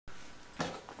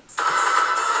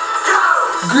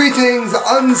Greetings,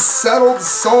 unsettled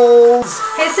souls.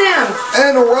 Hey, Sam.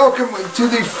 And welcome to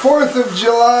the 4th of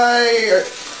July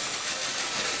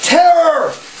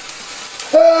terror.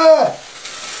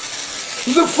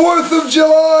 The 4th of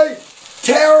July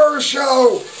terror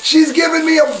show. She's giving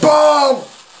me a bomb.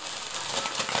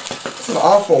 That's an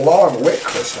awful long wick,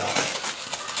 Krista.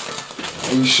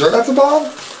 Are you sure that's a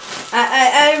bomb?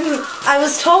 I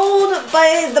was told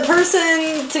by the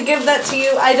person to give that to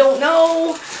you. I don't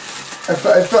know. I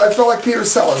felt like Peter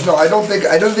Sellers. No, I don't think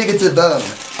it's a bomb.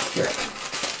 Here.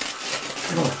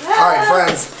 Alright,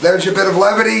 friends, there's your bit of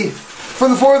levity for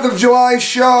the 4th of July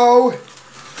show.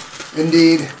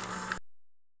 Indeed.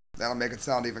 That'll make it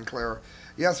sound even clearer.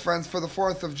 Yes, friends, for the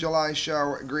 4th of July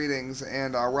show, greetings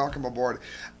and welcome aboard.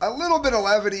 A little bit of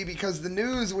levity because the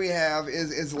news we have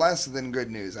is less than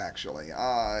good news, actually.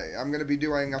 I'm going to be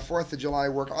doing a 4th of July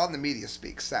work on the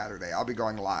MediaSpeaks Saturday. I'll be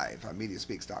going live on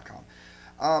MediaSpeaks.com.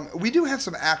 We do have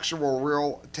some actual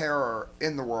real terror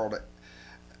in the world.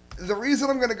 The reason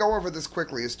I'm going to go over this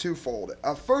quickly is twofold.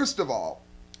 First of all,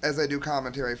 as I do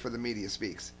commentary for the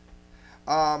MediaSpeaks,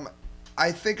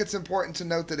 I think it's important to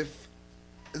note that if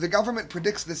the government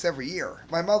predicts this every year.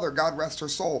 My mother, God rest her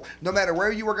soul, no matter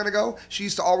where you were going to go, she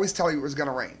used to always tell you it was going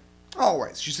to rain.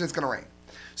 Always. She said it's going to rain.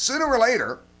 Sooner or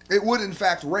later, it would in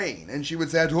fact rain, and she would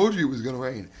say, I told you it was going to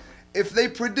rain. If they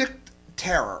predict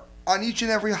terror on each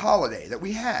and every holiday that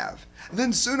we have,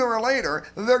 then sooner or later,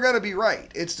 they're going to be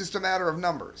right. It's just a matter of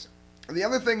numbers. The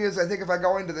other thing is, I think if I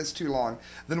go into this too long,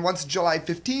 then once July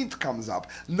 15th comes up,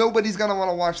 nobody's going to want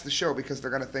to watch the show because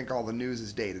they're going to think all the news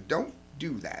is dated. Don't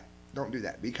do that. Don't do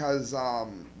that, because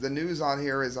the news on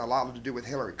here is a lot to do with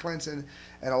Hillary Clinton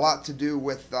and a lot to do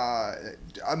with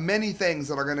many things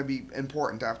that are going to be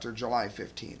important after July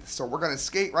 15th. So we're going to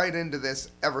skate right into this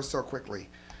ever so quickly.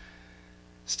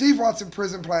 Steve Watson,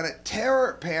 Prison Planet,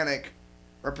 terror panic.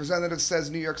 Representative says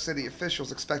New York City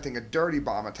officials expecting a dirty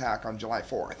bomb attack on July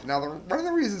 4th. Now, one of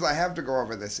the reasons I have to go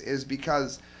over this is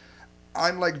because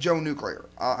I'm like Joe Nuclear.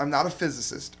 I'm not a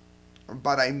physicist.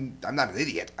 But I'm not an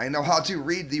idiot. I know how to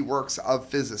read the works of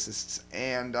physicists,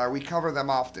 and we cover them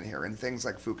often here in things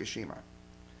like Fukushima,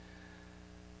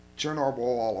 Chernobyl,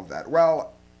 all of that.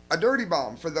 Well, a dirty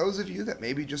bomb, for those of you that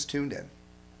maybe just tuned in,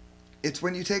 it's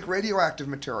when you take radioactive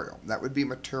material. That would be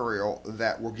material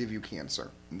that will give you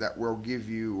cancer, that will give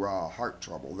you heart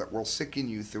trouble, that will sicken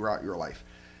you throughout your life.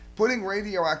 Putting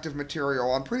radioactive material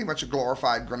on pretty much a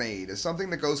glorified grenade is something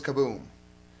that goes kaboom,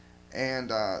 and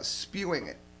spewing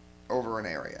it over an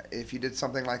area. If you did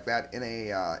something like that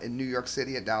in New York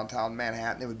City at downtown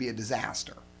Manhattan, it would be a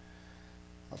disaster.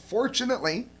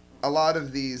 Fortunately, a lot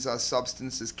of these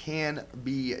substances can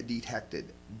be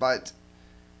detected, but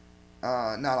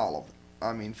not all of them.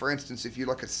 I mean, for instance, if you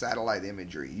look at satellite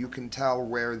imagery, you can tell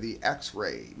where the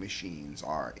X-ray machines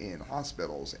are in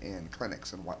hospitals and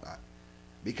clinics and whatnot,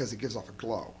 because it gives off a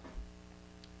glow.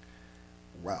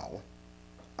 Well,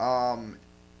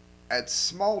 at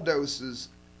small doses,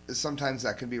 sometimes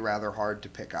that can be rather hard to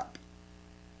pick up.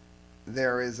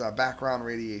 There is background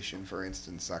radiation, for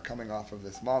instance, coming off of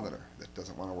this monitor that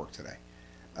doesn't want to work today.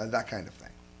 That kind of thing.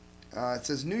 It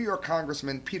says New York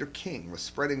Congressman Peter King was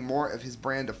spreading more of his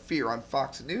brand of fear on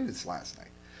Fox News last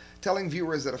night, telling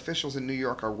viewers that officials in New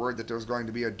York are worried that there's going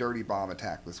to be a dirty bomb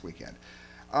attack this weekend.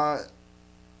 While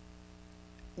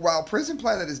Prison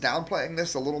Planet is downplaying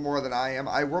this a little more than I am,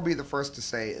 I will be the first to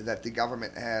say that the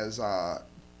government has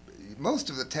most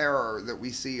of the terror that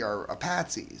we see are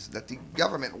patsies, that the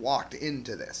government walked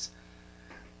into this.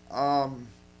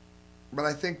 But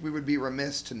I think we would be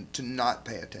remiss to not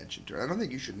pay attention to it. I don't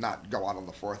think you should not go out on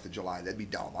the 4th of July. That'd be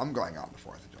dumb. I'm going out on the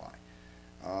 4th of July.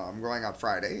 I'm going out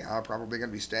Friday. I'm probably going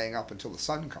to be staying up until the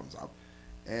sun comes up.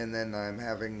 And then I'm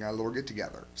having a little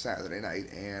get-together Saturday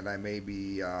night. And I may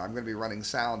be, I'm going to be running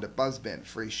sound at Buzzbin.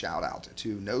 Free shout-out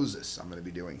to Noses. I'm going to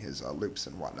be doing his loops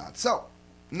and whatnot. So,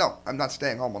 no, I'm not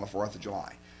staying home on the 4th of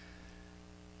July.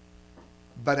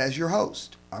 But as your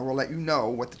host, I will let you know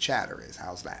what the chatter is.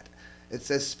 How's that? It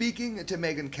says, speaking to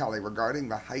Megyn Kelly regarding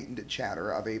the heightened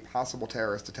chatter of a possible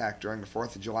terrorist attack during the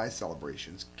 4th of July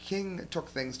celebrations, King took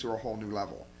things to a whole new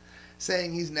level.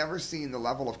 Saying he's never seen the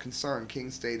level of concern,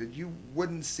 King stated, you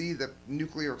wouldn't see the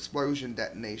nuclear explosion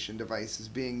detonation devices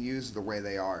being used the way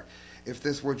they are if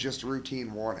this were just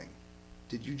routine warning.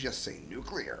 Did you just say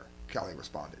nuclear? Kelly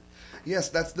responded. Yes,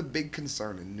 that's the big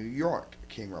concern in New York,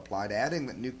 King replied, adding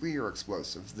that nuclear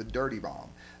explosives, the dirty bomb,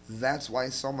 that's why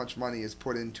so much money is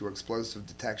put into explosive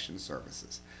detection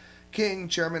services. King,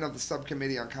 chairman of the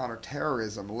Subcommittee on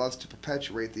Counterterrorism, loves to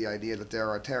perpetuate the idea that there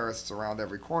are terrorists around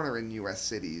every corner in U.S.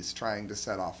 cities trying to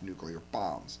set off nuclear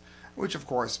bombs, which of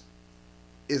course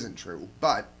isn't true,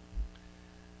 but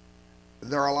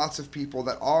there are lots of people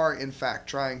that are, in fact,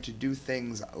 trying to do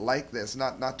things like this,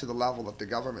 not to the level that the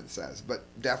government says, but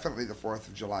definitely the 4th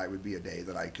of July would be a day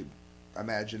that I could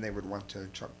imagine they would want to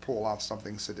pull off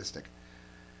something sadistic.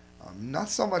 Not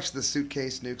so much the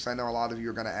suitcase nukes. I know a lot of you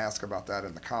are going to ask about that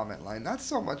in the comment line. Not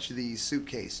so much the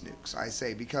suitcase nukes, I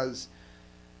say, because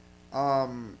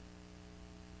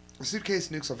suitcase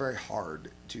nukes are very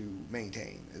hard to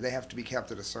maintain. They have to be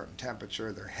kept at a certain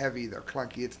temperature. They're heavy. They're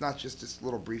clunky. It's not just this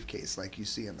little briefcase like you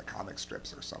see in the comic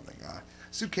strips or something.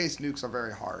 Suitcase nukes are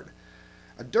very hard.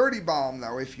 A dirty bomb,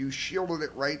 though, if you shielded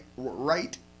it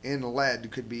right in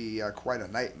lead, could be quite a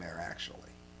nightmare, actually.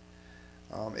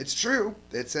 It's true.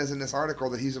 It says in this article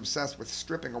that he's obsessed with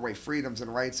stripping away freedoms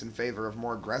and rights in favor of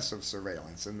more aggressive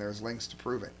surveillance, and there's links to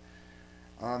prove it.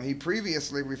 He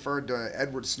previously referred to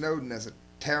Edward Snowden as a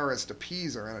terrorist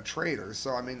appeaser and a traitor,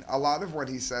 so I mean, a lot of what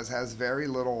he says has very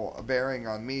little bearing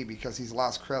on me because he's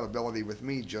lost credibility with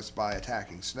me just by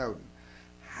attacking Snowden.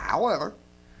 However,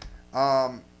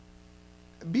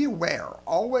 be aware.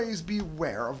 Always be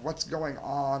aware of what's going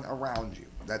on around you.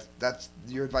 That's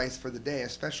your advice for the day,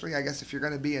 especially, I guess, if you're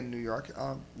going to be in New York.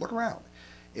 Look around.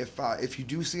 If you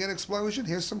do see an explosion,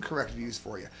 here's some correct views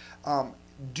for you.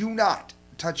 Do not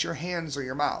touch your hands or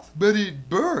your mouth. But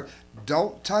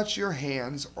don't touch your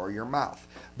hands or your mouth,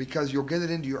 because you'll get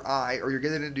it into your eye, or you'll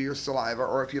get it into your saliva,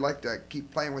 or if you like to keep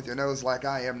playing with your nose like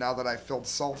I am now that I've filled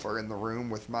sulfur in the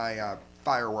room with my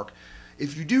firework.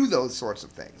 If you do those sorts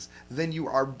of things, then you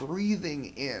are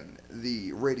breathing in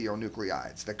the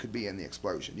radionuclides that could be in the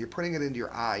explosion. You're putting it into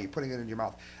your eye, you're putting it into your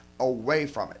mouth. Away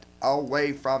from it.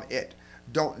 Away from it.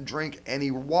 Don't drink any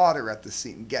water at the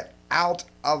scene. Get out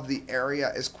of the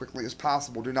area as quickly as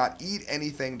possible. Do not eat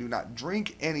anything. Do not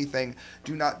drink anything.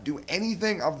 Do not do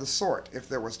anything of the sort if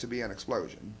there was to be an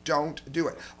explosion. Don't do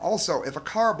it. Also, if a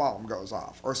car bomb goes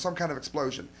off or some kind of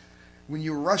explosion, when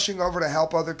you're rushing over to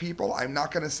help other people, I'm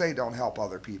not going to say don't help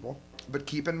other people, but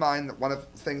keep in mind that one of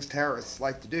the things terrorists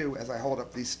like to do, as I hold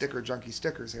up these Sticker Junkie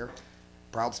stickers here,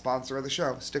 proud sponsor of the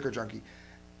show, Sticker Junkie,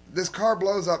 this car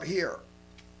blows up here.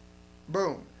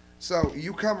 Boom. So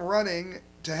you come running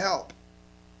to help,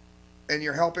 and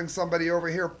you're helping somebody over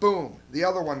here, boom, the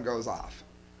other one goes off.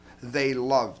 They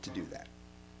love to do that.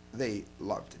 They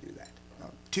love to do that.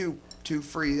 Two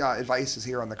free advices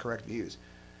here on the correct views.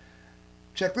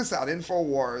 Check this out.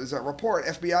 InfoWars report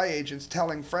FBI agents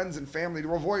telling friends and family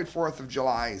to avoid 4th of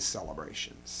July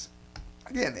celebrations.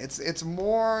 Again, it's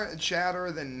more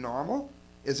chatter than normal.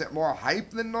 Is it more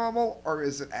hype than normal, or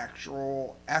is it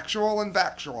actual and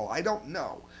factual? I don't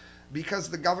know, because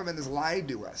the government has lied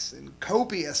to us in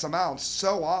copious amounts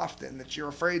so often that you're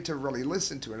afraid to really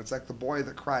listen to it. It's like the boy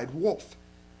that cried wolf.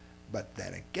 But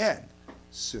then again,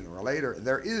 sooner or later,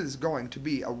 there is going to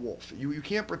be a wolf. You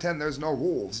can't pretend there's no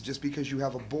wolves just because you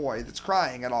have a boy that's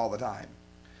crying it all the time.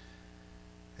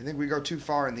 I think we go too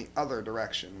far in the other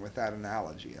direction with that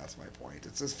analogy. That's my point.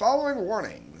 It says, following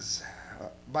warnings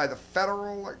by the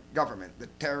federal government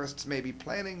that terrorists may be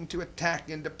planning to attack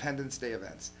Independence Day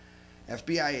events,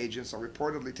 FBI agents are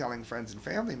reportedly telling friends and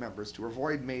family members to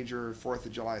avoid major 4th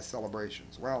of July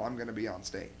celebrations. Well, I'm going to be on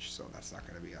stage, so that's not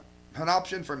going to be an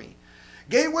option for me.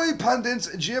 Gateway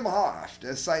pundit's Jim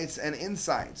Hoft cites an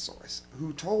inside source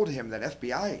who told him that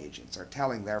FBI agents are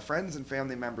telling their friends and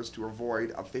family members to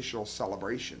avoid official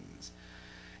celebrations.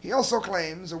 He also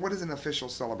claims, what is an official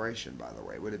celebration, by the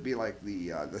way? Would it be like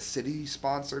the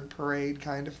city-sponsored parade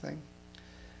kind of thing?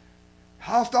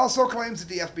 Hoft also claims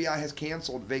that the FBI has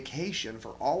canceled vacation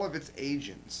for all of its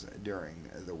agents during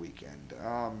the weekend.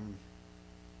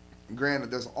 Granted,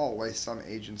 there's always some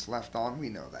agents left on, we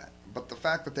know that. But the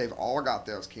fact that they've all got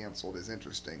theirs canceled is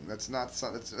interesting. That's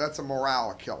a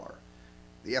morale killer.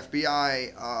 The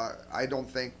FBI, I don't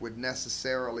think, would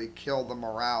necessarily kill the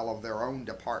morale of their own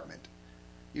department.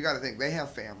 You got to think, they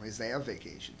have families, they have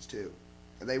vacations too.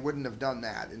 They wouldn't have done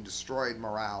that and destroyed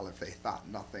morale if they thought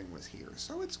nothing was here.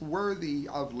 So it's worthy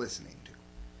of listening to. It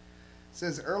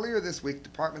says, earlier this week,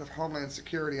 Department of Homeland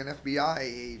Security and FBI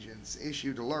agents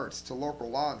issued alerts to local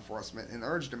law enforcement and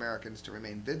urged Americans to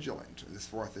remain vigilant this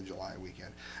 4th of July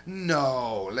weekend.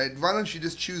 No, why don't you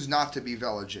just choose not to be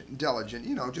diligent,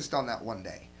 just on that one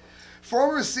day.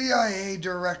 Former CIA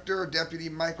Director Deputy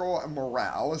Michael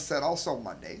Morales said also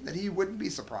Monday that he wouldn't be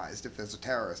surprised if there's a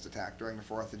terrorist attack during the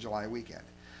 4th of July weekend.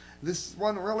 This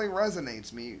one really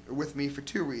resonates with me for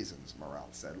two reasons, Morales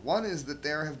said. One is that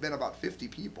there have been about 50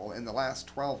 people in the last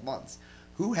 12 months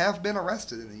who have been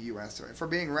arrested in the U.S. for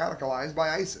being radicalized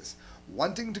by ISIS,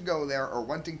 wanting to go there or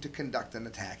wanting to conduct an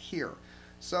attack here.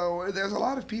 So there's a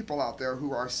lot of people out there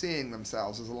who are seeing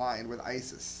themselves as aligned with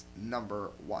ISIS,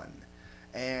 number one.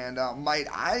 And might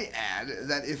I add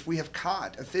that if we have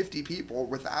caught 50 people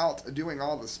without doing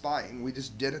all the spying, we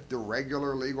just did it the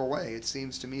regular legal way, it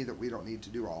seems to me that we don't need to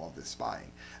do all of this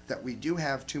spying. That we do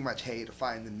have too much hay to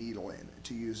find the needle in,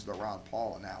 to use the Ron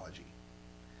Paul analogy.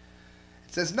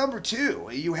 It says, number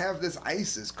 2, you have this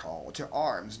ISIS call to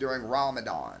arms during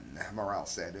Ramadan, Morale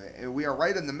said. We are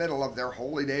right in the middle of their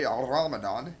holy day,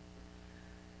 al-Ramadan.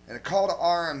 And a call to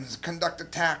arms, conduct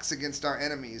attacks against our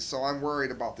enemies, so I'm worried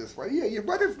about this. Well,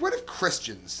 what if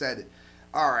Christians said,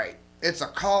 all right, it's a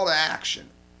call to action.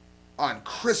 On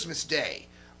Christmas Day,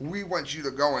 we want you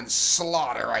to go and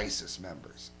slaughter ISIS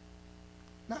members.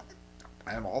 Now,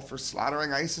 I'm all for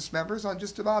slaughtering ISIS members on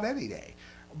just about any day.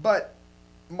 But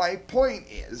my point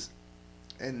is,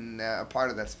 and part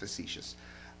of that's facetious,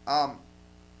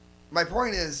 my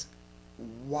point is,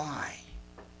 why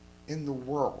in the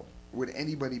world would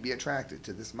anybody be attracted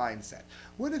to this mindset?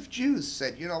 What if Jews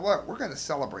said, you know what, we're going to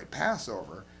celebrate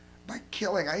Passover by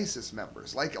killing ISIS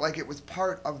members, like it was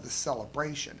part of the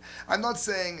celebration? I'm not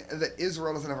saying that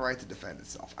Israel doesn't have a right to defend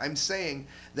itself. I'm saying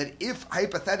that if,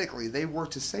 hypothetically, they were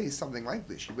to say something like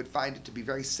this, you would find it to be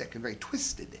very sick and very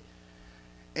twisted.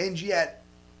 And yet,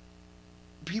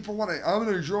 people want to, I'm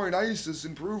going to join ISIS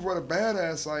and prove what a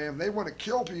badass I am. They want to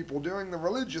kill people during the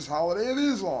religious holiday of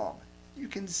Islam. You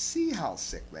can see how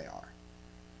sick they are.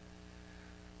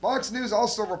 Fox News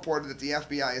also reported that the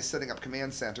FBI is setting up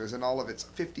command centers in all of its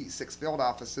 56 field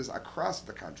offices across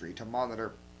the country to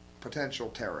monitor potential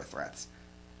terror threats.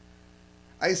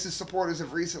 ISIS supporters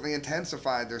have recently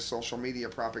intensified their social media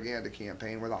propaganda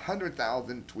campaign with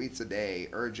 100,000 tweets a day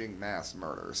urging mass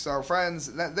murder. So,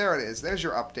 friends, there it is. There's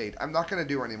your update. I'm not going to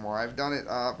do any more. I've done it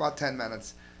about 10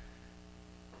 minutes.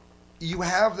 You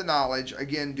have the knowledge.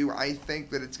 Again, do I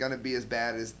think that it's going to be as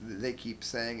bad as they keep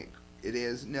saying it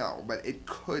is? No, but it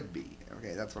could be.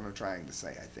 Okay, that's what I'm trying to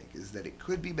say, I think, is that it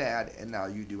could be bad, and now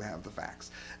you do have the facts.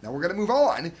 Now we're going to move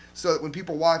on so that when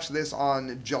people watch this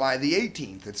on July the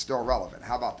 18th, it's still relevant.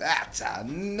 How about that?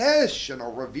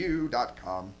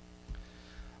 NationalReview.com.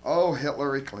 Oh,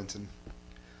 Hillary Clinton.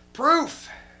 Proof.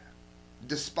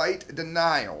 Despite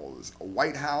denials,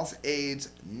 White House aides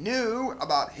knew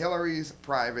about Hillary's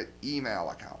private email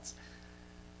accounts.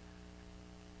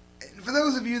 And for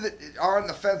those of you that are on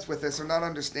the fence with this or not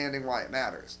understanding why it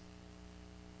matters,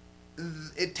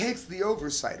 it takes the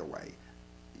oversight away.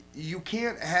 You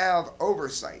can't have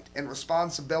oversight and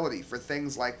responsibility for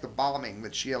things like the bombing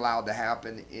that she allowed to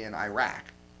happen in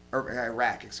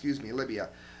Libya.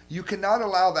 You cannot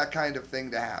allow that kind of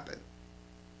thing to happen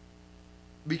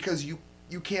because you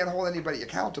can't hold anybody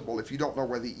accountable if you don't know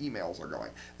where the emails are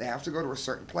going. They have to go to a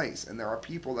certain place, and there are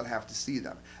people that have to see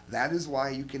them. That is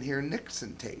why you can hear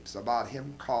Nixon tapes about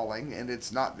him calling, and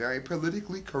it's not very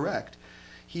politically correct.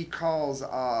 He calls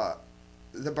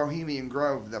the Bohemian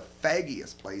Grove the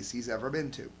faggiest place he's ever been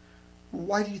to.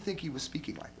 Why do you think he was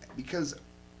speaking like that? Because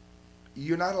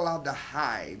you're not allowed to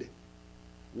hide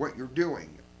what you're doing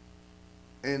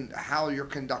and how you're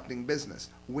conducting business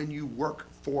when you work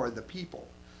for the people.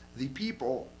 The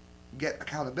people get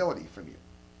accountability from you.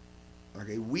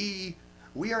 Okay, we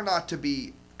are not to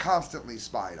be constantly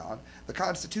spied on. The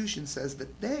Constitution says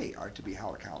that they are to be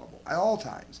held accountable at all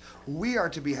times. We are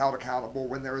to be held accountable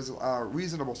when there is a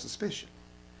reasonable suspicion.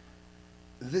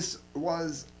 This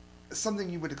was something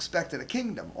you would expect in a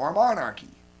kingdom or a monarchy,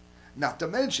 not to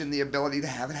mention the ability to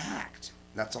have it hacked.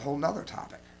 That's a whole nother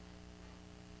topic.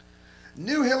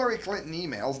 New Hillary Clinton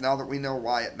emails, now that we know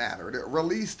why it mattered,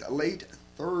 released late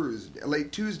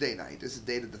Tuesday night, this is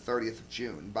dated the 30th of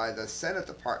June, by the Senate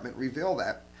Department, reveal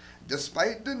that,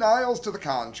 despite denials to the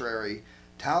contrary,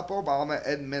 top Obama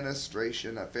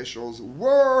administration officials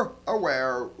were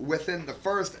aware within the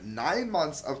first 9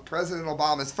 months of President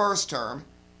Obama's first term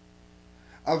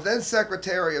of then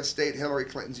Secretary of State Hillary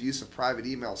Clinton's use of private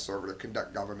email server to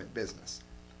conduct government business.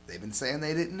 They've been saying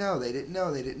they didn't know.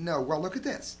 Well, look at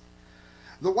this.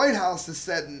 The White House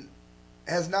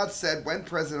has not said when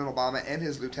President Obama and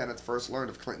his lieutenants first learned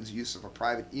of Clinton's use of a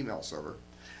private email server,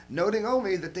 noting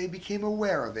only that they became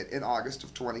aware of it in August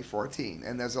of 2014,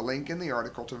 and there's a link in the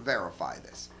article to verify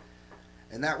this.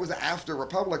 And that was after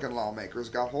Republican lawmakers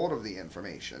got hold of the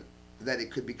information that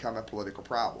it could become a political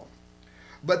problem.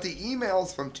 But the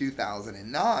emails from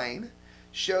 2009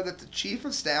 show that the Chief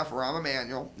of Staff, Rahm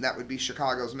Emanuel, that would be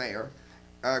Chicago's mayor,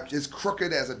 is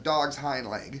crooked as a dog's hind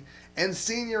leg, and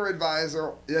senior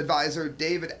advisor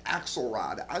David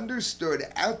Axelrod understood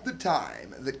at the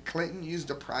time that Clinton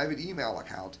used a private email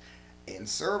account and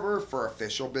server for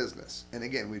official business. And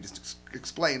again, we just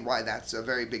explained why that's a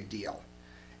very big deal.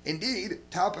 Indeed,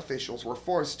 top officials were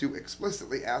forced to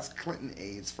explicitly ask Clinton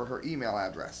aides for her email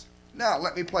address. Now,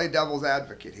 let me play devil's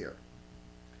advocate here.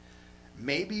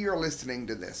 maybe you're listening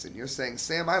to this and you're saying,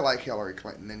 Sam, I like Hillary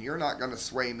Clinton, and you're not going to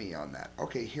sway me on that.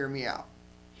 Okay, hear me out.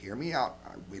 Hear me out.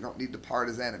 We don't need to part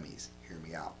as enemies. Hear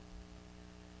me out.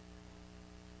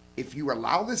 If you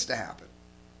allow this to happen,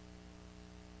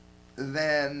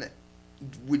 then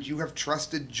would you have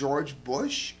trusted George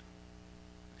Bush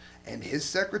and his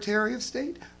Secretary of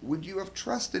State? Would you have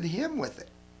trusted him with it?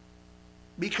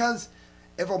 Because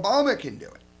if Obama can do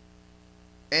it,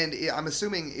 and I'm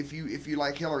assuming if you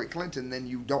like Hillary Clinton, then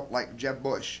you don't like Jeb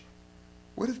Bush.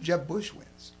 What if Jeb Bush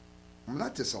wins? Well,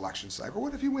 not this election cycle.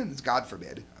 What if he wins? God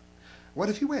forbid. What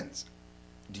if he wins?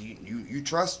 Do you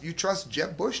trust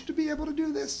Jeb Bush to be able to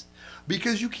do this?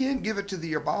 Because you can't give it to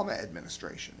the Obama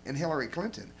administration and Hillary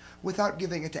Clinton without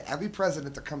giving it to every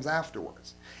president that comes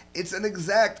afterwards. It's an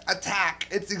exact attack.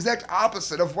 It's the exact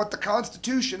opposite of what the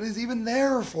Constitution is even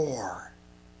there for.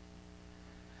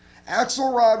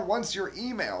 Axelrod wants your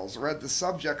emails, read the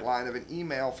subject line of an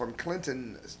email from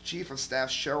Clinton's Chief of Staff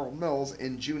Cheryl Mills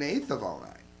in June 8th of 09.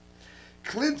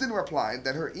 Clinton replied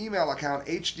that her email account,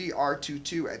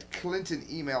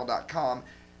 hdr22@clintonemail.com,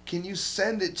 can you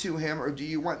send it to him or do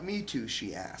you want me to,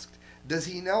 she asked. Does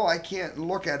he know I can't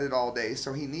look at it all day,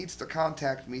 so he needs to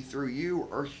contact me through you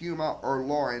or Huma or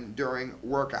Lauren during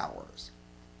work hours?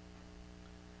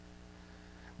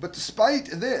 But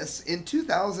despite this, in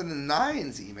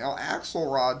 2009's email,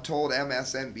 Axelrod told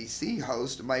MSNBC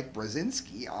host Mike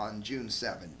Brzezinski on June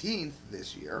 17th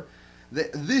this year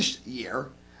that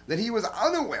he was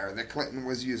unaware that Clinton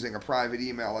was using a private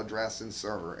email address and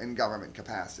server in government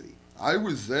capacity. I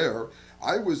was there.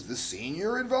 I was the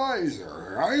senior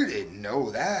advisor. I didn't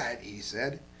know that, he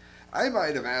said. I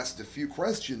might have asked a few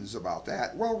questions about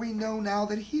that. Well, we know now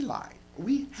that he lied.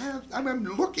 I'm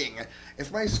looking.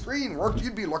 If my screen worked,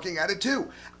 you'd be looking at it too.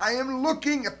 I am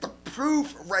looking at the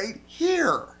proof right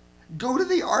here. Go to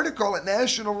the article at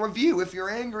National Review if you're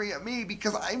angry at me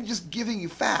because I'm just giving you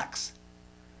facts.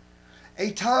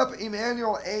 A top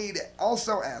Emanuel aide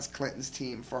also asked Clinton's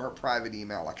team for her private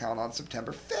email account on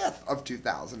September 5th of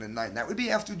 2009. That would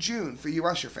be after June for you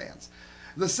Usher fans.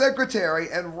 The secretary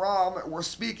and Rahm were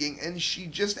speaking, and she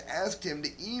just asked him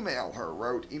to email her,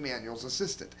 wrote Emanuel's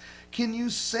assistant. Can you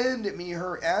send me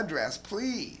her address,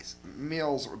 please?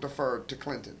 Mills deferred to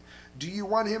Clinton. Do you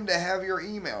want him to have your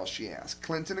email, she asked.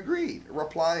 Clinton agreed,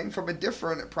 replying from a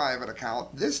different private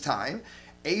account, this time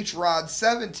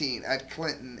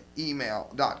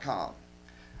hrod17@clintonemail.com.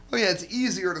 Oh yeah, it's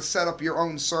easier to set up your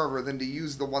own server than to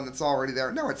use the one that's already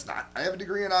there. No, it's not. I have a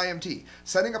degree in IMT.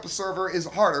 Setting up a server is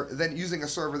harder than using a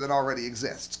server that already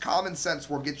exists. Common sense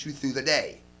will get you through the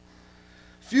day.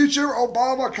 Future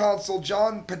Obama counsel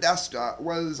John Podesta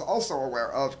was also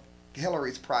aware of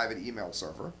Hillary's private email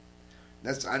server.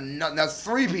 That's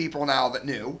 3 people now that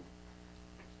knew.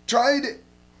 Tried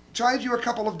you a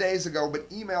couple of days ago,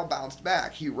 but email bounced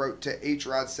back, he wrote to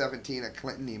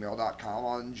hrod17@clintonemail.com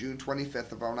on June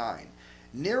 25th of 09.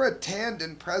 Neera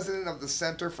Tanden, president of the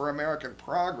Center for American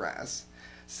Progress,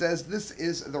 says this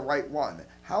is the right one.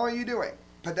 How are you doing?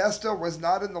 Podesta was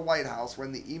not in the White House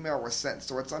when the email was sent,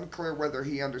 so it's unclear whether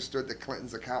he understood that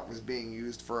Clinton's account was being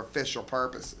used for official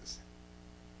purposes.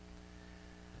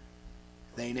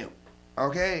 They knew.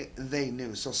 Okay, they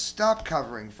knew. So stop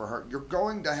covering for her. You're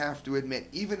going to have to admit,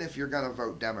 even if you're going to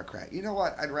vote Democrat, you know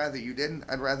what? I'd rather you didn't.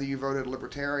 I'd rather you voted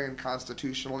Libertarian,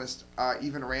 Constitutionalist,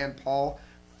 even Rand Paul.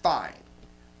 Fine.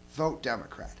 Vote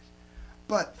Democrat.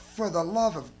 But for the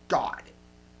love of God,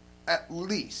 at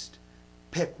least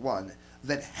pick one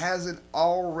that hasn't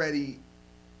already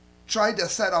tried to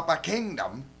set up a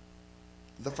kingdom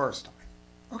the first time.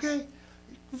 Okay?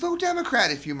 Vote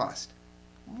Democrat if you must.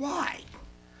 Why?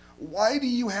 Why do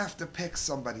you have to pick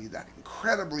somebody that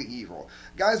incredibly evil?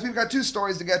 Guys, we've got 2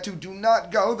 stories to get to. Do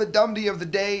not go. The dumdee of the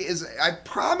day is, I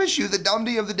promise you, the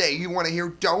dumdee of the day you want to hear.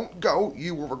 Don't go.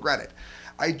 You will regret it.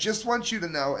 I just want you to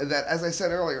know that, as I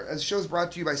said earlier, the show's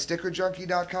brought to you by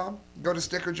StickerJunkie.com. Go to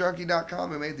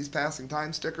StickerJunkie.com and made these passing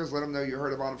time stickers. Let them know you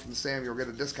heard about them from Sam. You'll get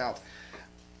a discount.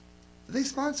 They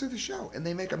sponsor the show, and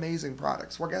they make amazing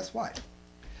products. Well, guess what?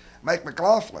 Mike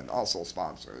McLaughlin also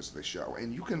sponsors the show,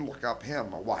 and you can look up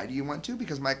him. Why do you want to?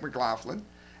 Because Mike McLaughlin,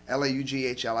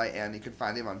 Laughlin, you can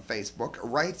find him on Facebook,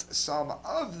 writes some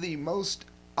of the most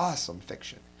awesome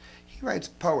fiction. He writes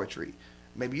poetry.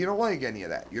 Maybe you don't like any of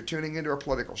that. You're tuning into a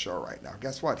political show right now.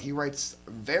 Guess what? He writes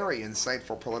very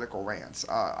insightful political rants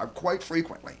quite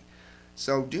frequently.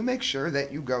 So do make sure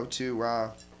that you go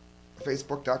to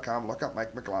Facebook.com, look up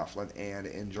Mike McLaughlin, and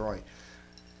enjoy.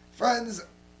 Friends,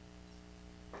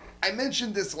 I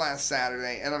mentioned this last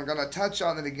Saturday, and I'm going to touch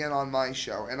on it again on my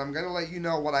show, and I'm going to let you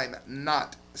know what I'm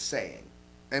not saying,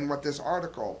 and what this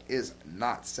article is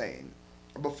not saying.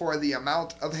 before the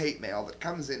amount of hate mail that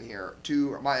comes in here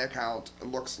to my account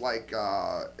looks like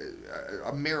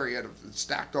a myriad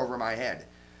stacked over my head.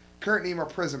 Current email,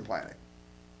 prison planning.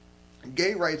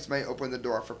 Gay rights may open the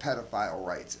door for pedophile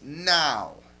rights.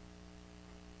 Now,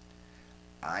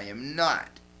 I am not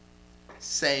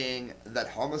saying that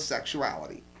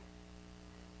homosexuality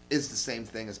is the same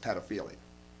thing as pedophilia.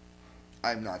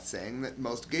 I'm not saying that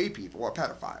most gay people are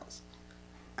pedophiles.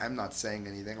 I'm not saying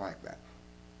anything like that.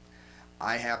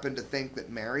 I happen to think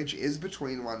that marriage is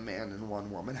between one man and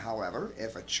one woman. However,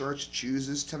 if a church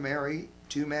chooses to marry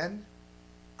two men,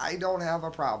 I don't have a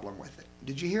problem with it.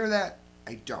 Did you hear that?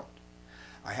 I don't.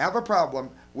 I have a problem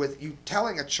with you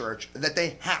telling a church that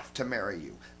they have to marry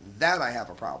you. That I have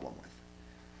a problem with.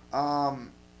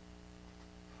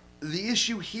 The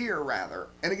issue here, rather,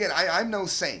 and again, I'm no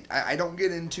saint. I don't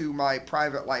get into my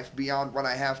private life beyond what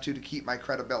I have to keep my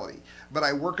credibility. But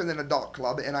I work in an adult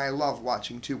club, and I love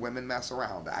watching two women mess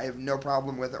around. I have no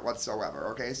problem with it whatsoever,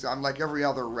 okay? So I'm like every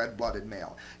other red-blooded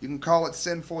male. You can call it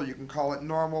sinful, you can call it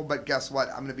normal, but guess what?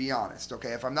 I'm going to be honest,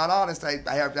 okay? If I'm not honest, I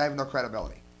have no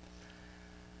credibility.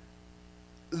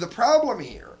 The problem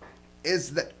here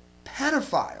is that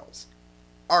pedophiles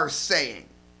are saying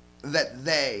that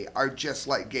they are just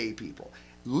like gay people.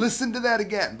 Listen to that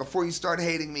again before you start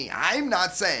hating me. I'm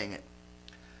not saying it.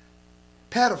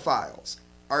 Pedophiles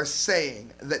are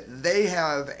saying that they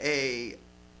have a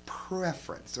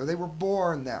preference, or they were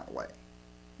born that way,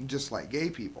 just like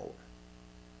gay people.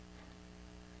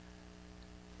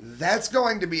 That's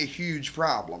going to be a huge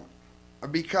problem,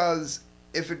 because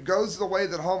if it goes the way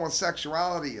that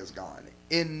homosexuality has gone,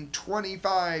 in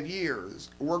 25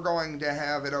 years, we're going to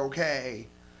have it okay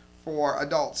for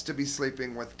adults to be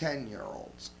sleeping with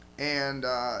 10-year-olds. And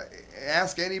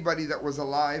ask anybody that was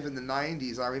alive in the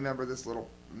 90s. I remember this little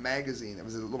magazine. It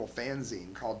was a little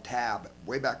fanzine called Tab,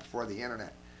 way back before the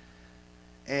internet.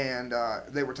 And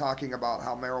they were talking about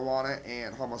how marijuana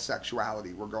and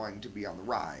homosexuality were going to be on the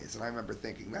rise. And I remember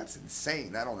thinking, that's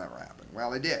insane. That'll never happen.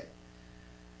 Well, it did.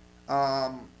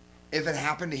 If it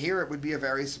happened here, it would be a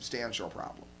very substantial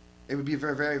problem. It would be a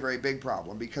very, very, very big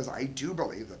problem, because I do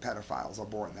believe that pedophiles are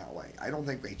born that way. I don't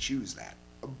think they choose that.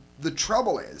 The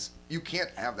trouble is, you can't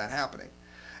have that happening.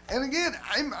 And again,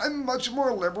 I'm much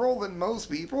more liberal than most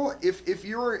people. If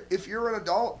you're an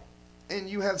adult and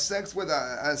you have sex with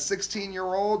a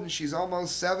 16-year-old and she's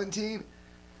almost 17,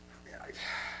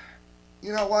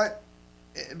 you know what?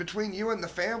 Between you and the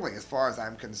family, as far as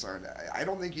I'm concerned, I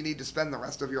don't think you need to spend the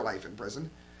rest of your life in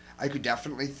prison. I could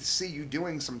definitely see you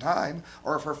doing some time.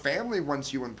 Or if her family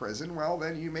wants you in prison, well,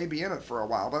 then you may be in it for a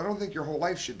while. But I don't think your whole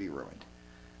life should be ruined.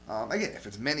 Again, if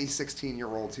it's many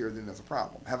 16-year-olds here, then there's a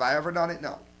problem. Have I ever done it?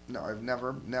 No. No, I've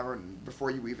never,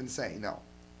 before you even say, no.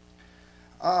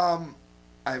 I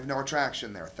have no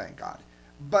attraction there, thank God.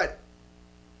 But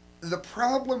the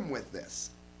problem with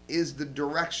this is the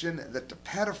direction that the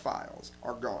pedophiles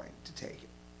are going to take it.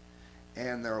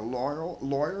 And their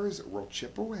lawyers will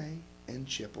chip away and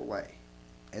chip away.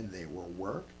 And they will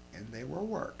work and they will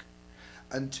work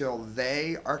until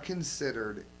they are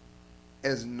considered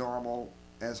as normal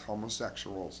as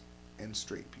homosexuals and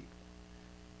straight people.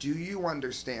 Do you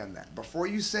understand that? Before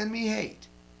you send me hate,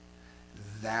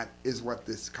 that is what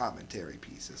this commentary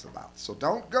piece is about. So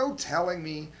don't go telling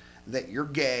me that you're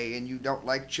gay and you don't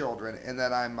like children and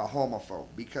that I'm a homophobe,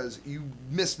 because you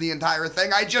missed the entire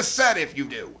thing I just said if you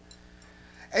do.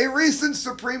 A recent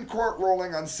Supreme Court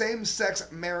ruling on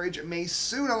same-sex marriage may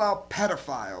soon allow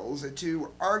pedophiles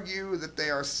to argue that they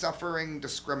are suffering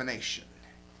discrimination.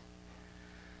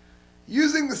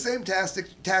 Using the same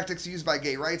tactics used by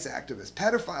gay rights activists,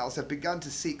 pedophiles have begun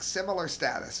to seek similar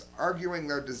status, arguing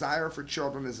their desire for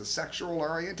children is a sexual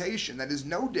orientation that is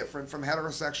no different from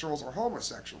heterosexuals or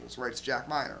homosexuals, writes Jack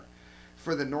Miner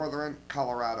for the Northern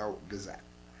Colorado Gazette.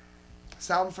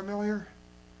 Sound familiar?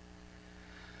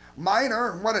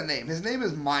 Miner, what a name. His name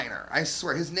is Miner. I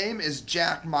swear, his name is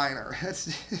Jack Miner.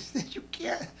 You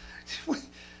can't...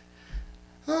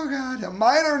 Oh, God.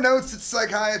 Miner notes that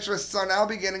psychiatrists are now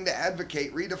beginning to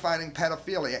advocate redefining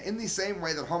pedophilia in the same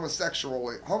way that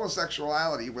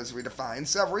homosexuality was redefined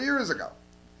several years ago.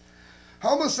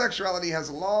 Homosexuality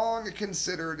has long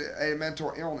considered a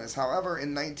mental illness. However,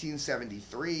 in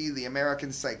 1973, the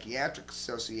American Psychiatric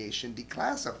Association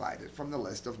declassified it from the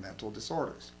list of mental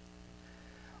disorders.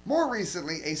 More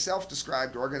recently, a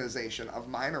self-described organization of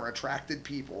minor attracted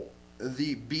people,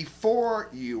 the Before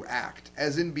You Act,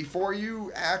 as in before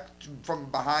you act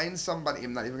from behind somebody,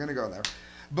 I'm not even going to go there,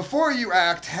 Before You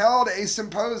Act held a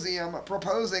symposium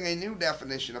proposing a new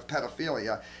definition of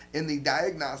pedophilia in the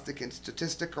Diagnostic and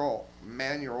Statistical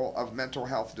Manual of Mental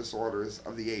Health Disorders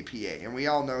of the APA. And we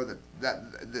all know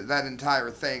that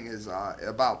entire thing is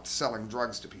about selling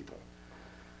drugs to people.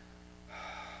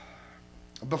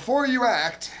 Before You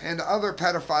Act and other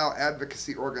pedophile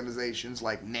advocacy organizations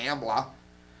like NAMBLA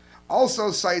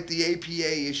also cite the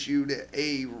APA issued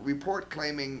a report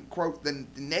claiming, quote, the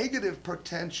negative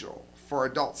potential for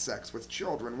adult sex with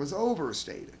children was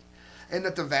overstated, and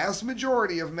that the vast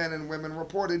majority of men and women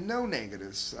reported no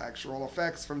negative sexual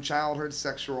effects from childhood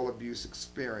sexual abuse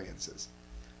experiences.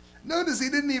 Notice he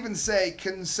didn't even say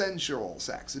consensual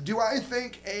sex. Do I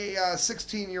think a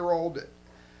 16-year-old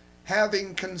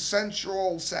having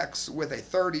consensual sex with a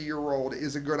 30-year-old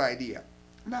is a good idea?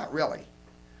 Not really.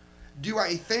 Do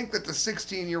I think that the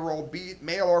 16-year-old, be it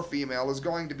male or female, is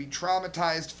going to be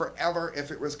traumatized forever if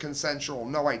it was consensual?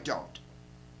 No, I don't.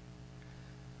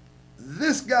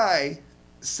 This guy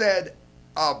said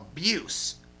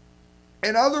abuse.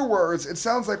 In other words, it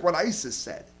sounds like what ISIS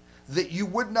said, that you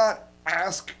would not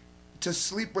ask to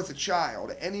sleep with a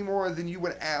child any more than you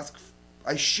would ask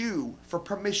a shoe for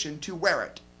permission to wear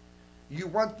it. You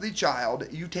want the child,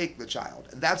 you take the child.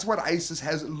 That's what ISIS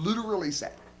has literally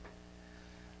said.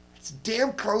 It's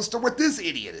damn close to what this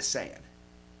idiot is saying.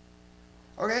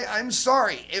 Okay, I'm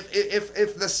sorry. If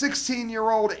the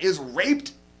 16-year-old is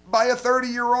raped by a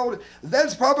 30-year-old,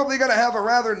 that's probably going to have a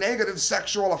rather negative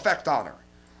sexual effect on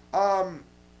her.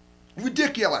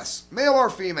 Ridiculous. Male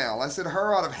or female. I said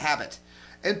her out of habit.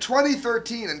 In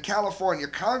 2013, in California,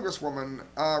 Congresswoman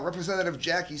Representative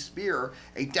Jackie Speer,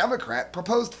 a Democrat,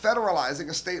 proposed federalizing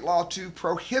a state law to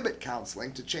prohibit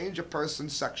counseling to change a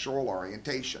person's sexual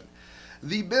orientation.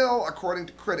 The bill, according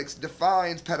to critics,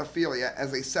 defines pedophilia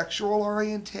as a sexual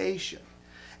orientation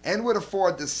and would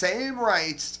afford the same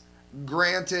rights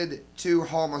granted to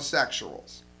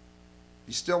homosexuals.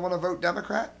 You still want to vote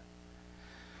Democrat?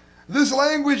 This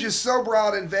language is so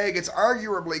broad and vague, it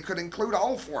arguably could include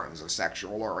all forms of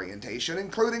sexual orientation,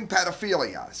 including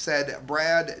pedophilia, said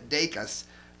Brad Dacus,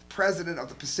 president of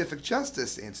the Pacific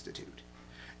Justice Institute.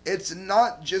 It's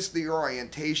not just the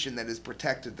orientation that is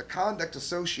protected. The conduct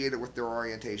associated with their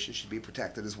orientation should be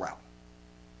protected as well.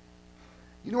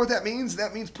 You know what that means?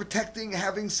 That means protecting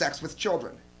having sex with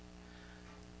children.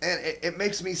 And it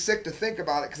makes me sick to think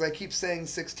about it because I keep saying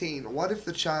 16. What if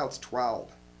the child's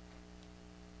 12?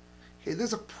 Okay,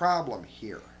 there's a problem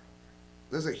here.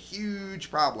 There's a huge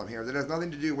problem here that has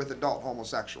nothing to do with adult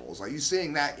homosexuals. Are you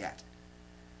seeing that yet?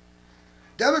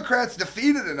 Democrats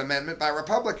defeated an amendment by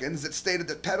Republicans that stated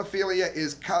that pedophilia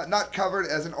is not covered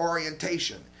as an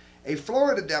orientation. A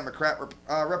Florida Democrat,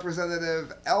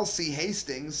 Representative Elsie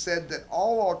Hastings, said that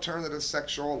all alternative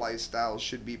sexual lifestyles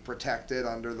should be protected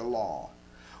under the law.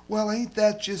 Well, ain't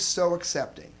that just so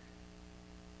accepting?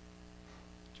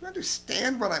 Do you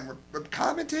understand what I'm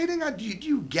commentating on? Do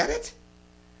you get it?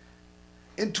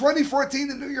 In 2014,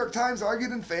 the New York Times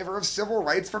argued in favor of civil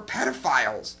rights for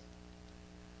pedophiles.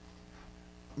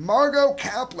 Margot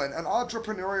Kaplan, an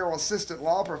entrepreneurial assistant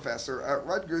law professor at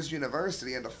Rutgers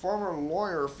University and a former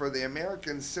lawyer for the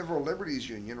American Civil Liberties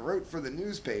Union, wrote for the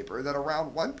newspaper that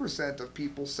around 1% of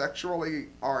people sexually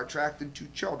are attracted to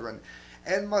children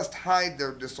and must hide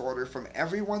their disorder from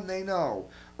everyone they know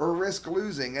or risk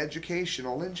losing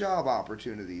educational and job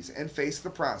opportunities and face the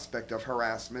prospect of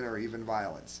harassment or even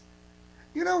violence.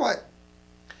 You know what?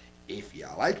 If you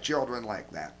like children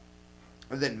like that,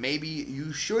 then maybe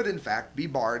you should, in fact, be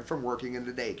barred from working in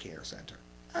the daycare center.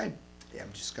 I am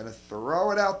just going to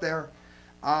throw it out there.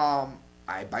 I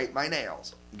bite my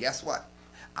nails. Guess what?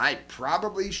 I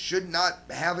probably should not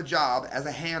have a job as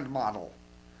a hand model.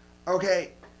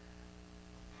 Okay,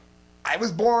 I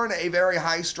was born a very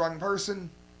high-strung person.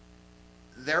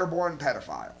 They're born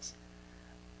pedophiles.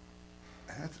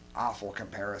 That's an awful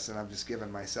comparison I'm just giving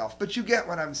myself. But you get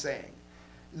what I'm saying.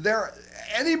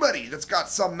 Anybody that's got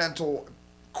some mental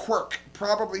quirk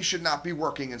probably should not be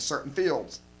working in certain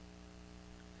fields.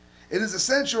 It is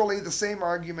essentially the same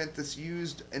argument that's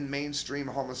used in mainstream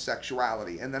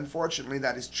homosexuality, and unfortunately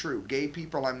that is true. Gay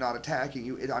people, I'm not attacking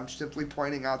you, I'm simply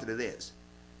pointing out that it is.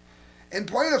 In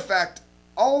point of fact,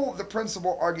 all of the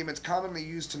principal arguments commonly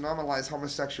used to normalize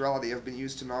homosexuality have been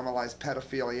used to normalize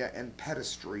pedophilia and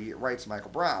pedestry, writes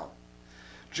Michael Brown.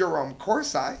 Jerome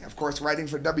Corsi, of course writing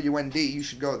for WND, you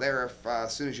should go there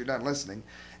as soon as you're done listening,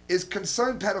 is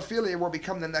concerned pedophilia will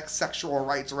become the next sexual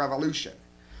rights revolution.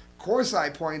 Corsi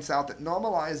points out that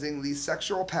normalizing the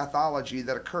sexual pathology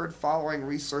that occurred following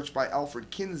research by Alfred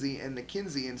Kinsey and the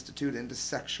Kinsey Institute into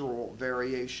sexual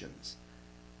variations.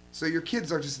 So your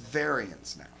kids are just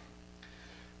variants now.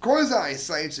 Corzai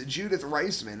cites Judith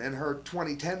Reisman in her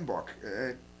 2010 book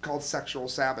called Sexual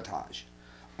Sabotage.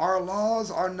 Our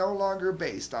laws are no longer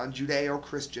based on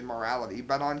Judeo-Christian morality,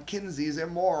 but on Kinsey's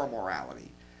immoral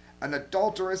morality. An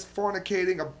adulterous,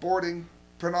 fornicating, aborting,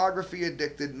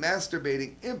 pornography-addicted,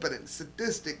 masturbating, impotent,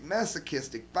 sadistic,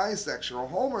 masochistic, bisexual,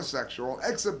 homosexual,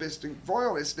 exhibitionistic,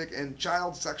 voyeuristic, and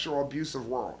child sexual abusive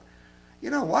world.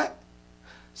 You know what?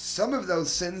 Some of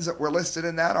those sins that were listed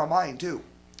in that are mine too.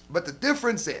 But the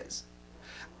difference is,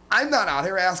 I'm not out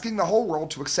here asking the whole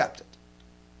world to accept it.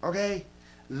 Okay?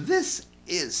 This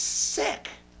is sick.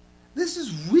 This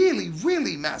is really,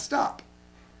 really messed up.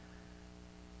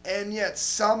 And yet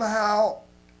somehow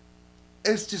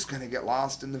it's just going to get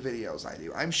lost in the videos I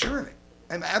do. I'm sure of it.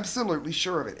 I'm absolutely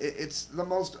sure of it. It's the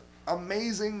most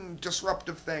amazing,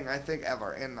 disruptive thing I think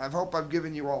ever. And I hope I've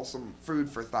given you all some food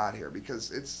for thought here,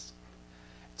 because it's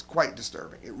quite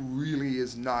disturbing. It really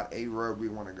is not a road we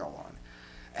want to go on.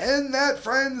 And that,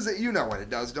 friends, you know what it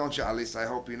does, don't you? At least I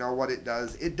hope you know what it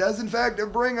does. It does, in fact,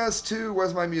 bring us to,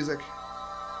 where's my music?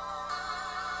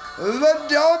 The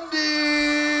dumdee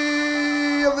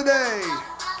of the day.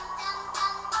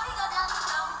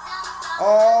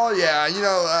 Oh, yeah, you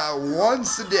know,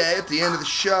 once a day at the end of the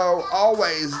show,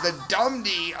 always the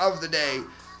dumdee of the day.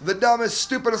 The dumbest,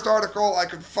 stupidest article I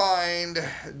could find.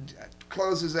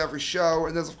 Closes every show.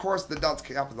 And there's, of course, the dunce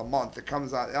cap of the month that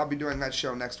comes out. I'll be doing that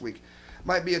show next week.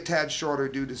 Might be a tad shorter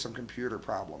due to some computer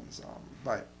problems,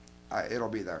 but it'll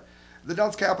be there. The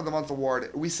Dunce Cap of the Month Award,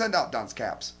 we send out dunce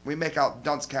caps. We make out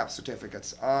dunce cap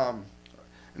certificates. And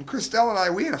Christelle and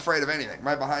I, we ain't afraid of anything.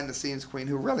 My behind-the-scenes queen,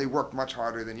 who really worked much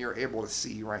harder than you're able to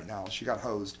see right now. She got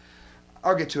hosed.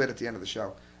 I'll get to it at the end of the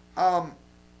show.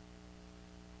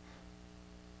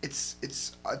 It's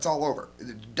all over.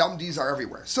 The dumdees are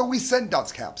everywhere. So we send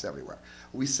dunce caps everywhere.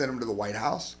 We send them to the White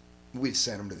House. We've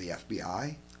sent them to the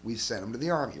FBI. We've sent them to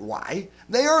the Army. Why?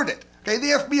 They earned it. Okay,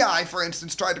 the FBI, for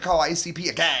instance, tried to call ICP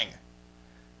a gang.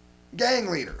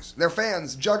 Gang leaders, their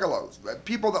fans, juggalos,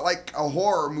 people that like a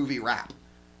horror movie rap,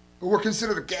 who were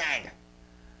considered a gang.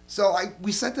 So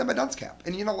we sent them a dunce cap.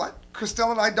 And you know what? Christelle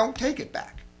and I don't take it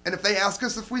back. And if they ask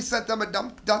us if we sent them a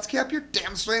dunce cap, you're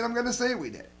damn straight I'm going to say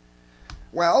we did.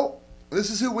 Well,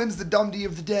 this is who wins the dumdee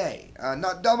of the day.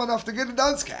 Not dumb enough to get a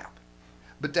dunce cap,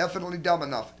 but definitely dumb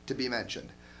enough to be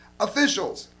mentioned.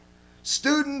 Officials.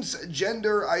 Students'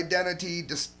 gender identity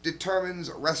determines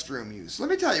restroom use.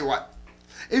 Let me tell you what.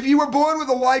 If you were born with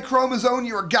a Y chromosome,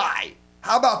 you're a guy.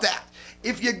 How about that?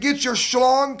 If you get your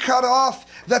schlong cut off,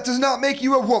 that does not make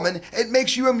you a woman. It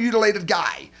makes you a mutilated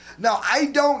guy. Now, I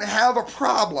don't have a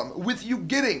problem with you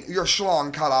getting your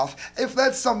schlong cut off if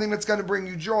that's something that's going to bring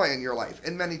you joy in your life.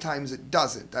 And many times it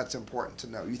doesn't. That's important to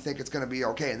know. You think it's going to be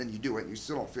okay, and then you do it, and you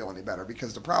still don't feel any better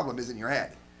because the problem is in your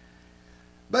head.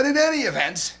 But in any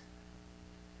event,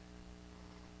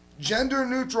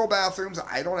 gender-neutral bathrooms,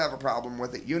 I don't have a problem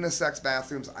with it. Unisex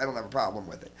bathrooms, I don't have a problem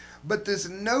with it. But this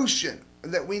notion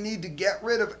that we need to get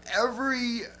rid of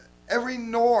every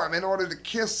norm in order to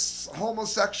kiss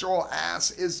homosexual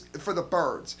ass is for the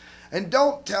birds. And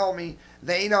don't tell me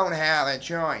they don't have a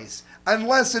choice.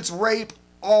 Unless it's rape,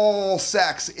 all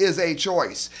sex is a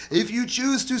choice. If you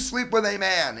choose to sleep with a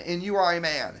man, and you are a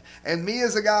man, and me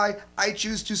as a guy, I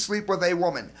choose to sleep with a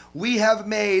woman, we have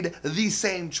made the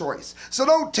same choice. So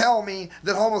don't tell me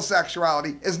that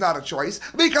homosexuality is not a choice,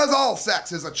 because all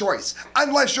sex is a choice,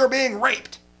 unless you're being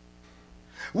raped.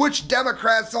 Which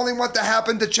Democrats only want to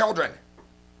happen to children?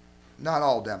 Not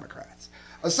all Democrats.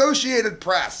 Associated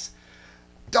Press.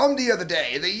 Dumdee of the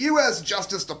day. The U.S.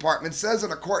 Justice Department says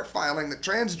in a court filing that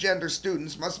transgender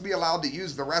students must be allowed to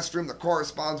use the restroom that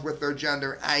corresponds with their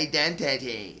gender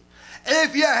identity.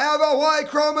 If you have a Y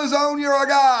chromosome, you're a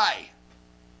guy.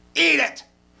 Eat it.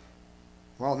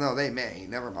 Well, no, they may.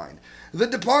 Never mind. The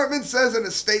department says in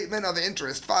a statement of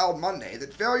interest filed Monday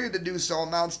that failure to do so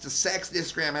amounts to sex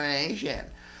discrimination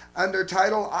under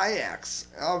Title IX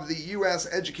of the U.S.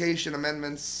 Education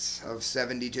Amendments of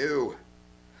 72.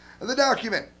 The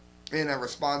document, in a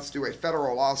response to a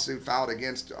federal lawsuit filed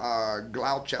against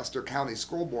Gloucester County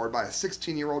School Board by a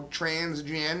 16-year-old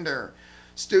transgender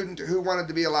student who wanted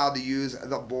to be allowed to use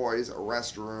the boys'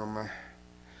 restroom.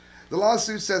 The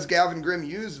lawsuit says Gavin Grimm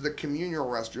used the communal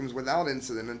restrooms without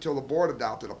incident until the board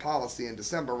adopted a policy in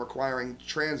December requiring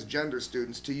transgender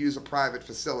students to use a private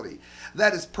facility.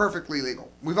 That is perfectly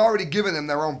legal. We've already given them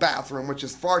their own bathroom, which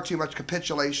is far too much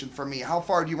capitulation for me. How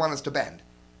far do you want us to bend?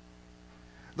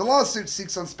 The lawsuit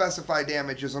seeks unspecified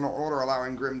damages in an order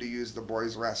allowing Grimm to use the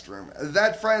boys' restroom.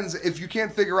 That, friends, if you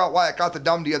can't figure out why it got the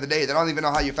dumdee of the day, then I don't even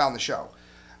know how you found the show.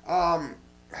 And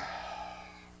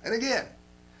again,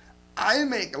 I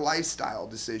make lifestyle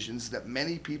decisions that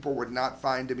many people would not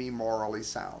find to be morally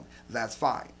sound. That's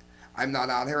fine. I'm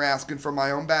not out here asking for my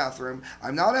own bathroom.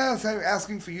 I'm not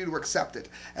asking for you to accept it.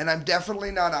 And I'm definitely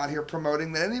not out here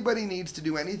promoting that anybody needs to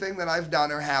do anything that I've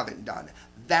done or haven't done.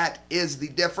 That is the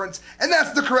difference, and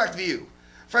that's the correct view.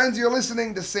 Friends, you're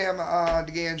listening to Sam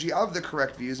Gangi of The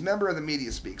Correct Views, member of the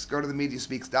Media Speaks. Go to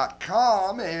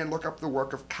themediaspeaks.com and look up the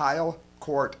work of Kyle,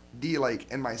 Court, D. Lake,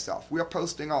 and myself. We are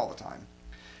posting all the time.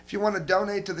 If you want to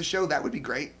donate to the show, that would be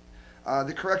great.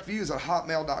 The Correct Views at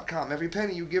hotmail.com. Every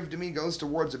penny you give to me goes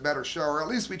towards a better show, or at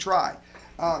least we try.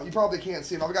 You probably can't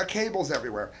see them. I've got cables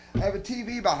everywhere. I have a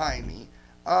TV behind me.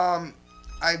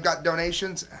 I've got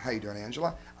donations. How you doing,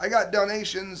 Angela? I got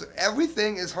donations.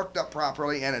 Everything is hooked up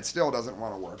properly, and it still doesn't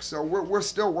want to work. So we're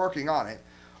still working on it.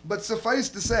 But suffice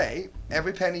to say,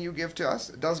 every penny you give to us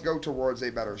does go towards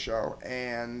a better show,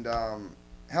 and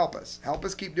help us. Help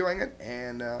us keep doing it,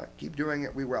 and keep doing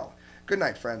it we will. Good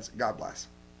night, friends. God bless.